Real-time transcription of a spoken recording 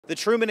The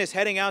Truman is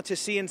heading out to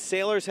sea, and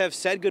sailors have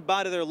said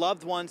goodbye to their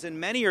loved ones, and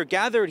many are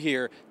gathered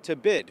here to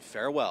bid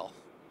farewell.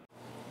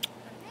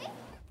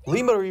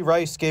 Lee Marie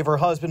Rice gave her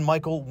husband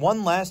Michael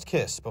one last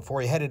kiss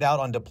before he headed out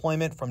on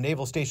deployment from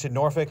Naval Station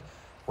Norfolk.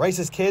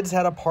 Rice's kids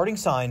had a parting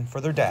sign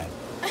for their dad.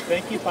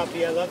 Thank you,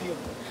 Papi. I love you.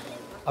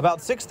 About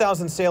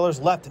 6,000 sailors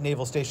left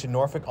Naval Station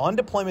Norfolk on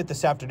deployment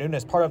this afternoon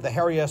as part of the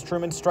Harry S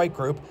Truman strike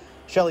group.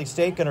 Shelley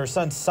Stake and her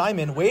son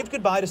Simon waved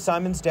goodbye to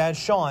Simon's dad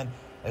Sean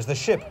as the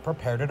ship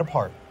prepared to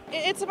depart.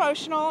 It's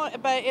emotional,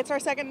 but it's our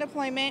second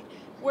deployment.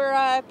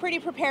 We're pretty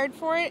prepared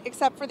for it,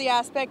 except for the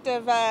aspect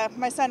of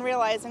my son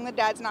realizing that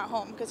dad's not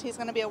home because he's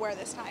going to be aware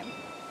this time.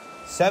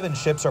 7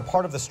 ships are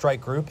part of the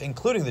strike group,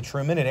 including the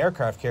Truman, an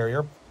aircraft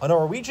carrier. A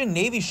Norwegian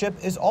Navy ship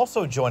is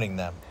also joining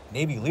them.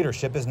 Navy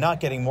leadership is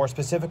not getting more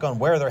specific on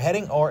where they're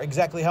heading or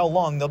exactly how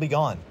long they'll be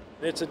gone.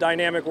 It's a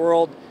dynamic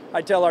world.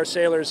 I tell our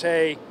sailors,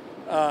 hey,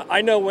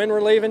 I know when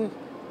we're leaving.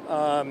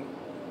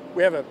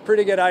 We have a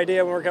pretty good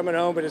idea when we're coming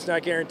home, but it's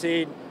not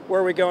guaranteed.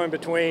 Where we go in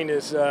between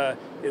is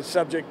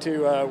subject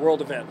to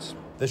world events.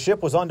 The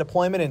ship was on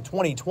deployment in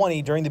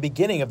 2020 during the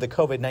beginning of the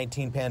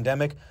COVID-19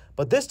 pandemic,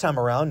 but this time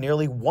around,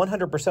 nearly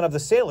 100% of the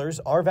sailors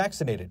are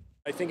vaccinated.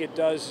 I think it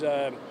does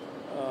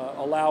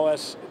allow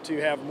us to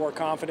have more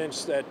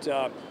confidence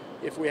that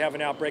if we have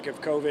an outbreak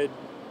of COVID,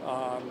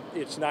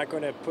 it's not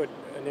going to put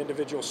an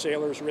individual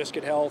sailor's risk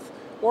at health,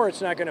 or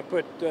it's not going to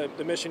put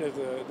the mission of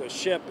the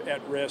ship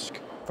at risk.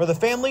 For the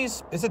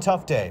families, it's a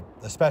tough day,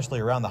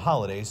 especially around the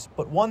holidays,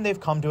 but one they've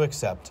come to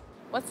accept.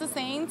 What's the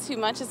saying? Too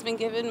much has been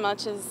given,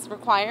 much is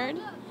required,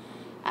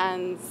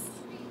 and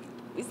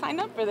we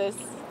signed up for this.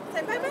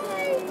 Say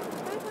bye-bye.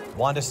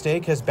 Wanda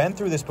Stake has been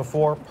through this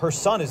before. Her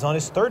son is on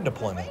his 3rd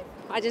deployment.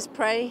 I just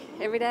pray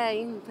every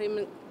day,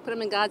 put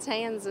him in God's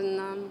hands,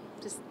 and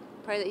just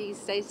pray that he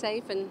stays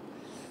safe and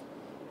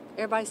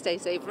everybody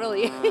stays safe,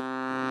 really.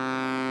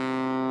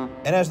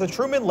 And as the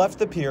Truman left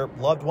the pier,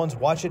 loved ones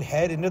watch it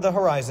head into the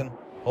horizon,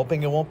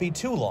 hoping it won't be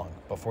too long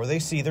before they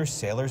see their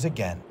sailors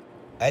again.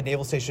 At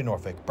Naval Station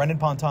Norfolk, Brendan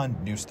Ponton,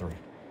 News 3.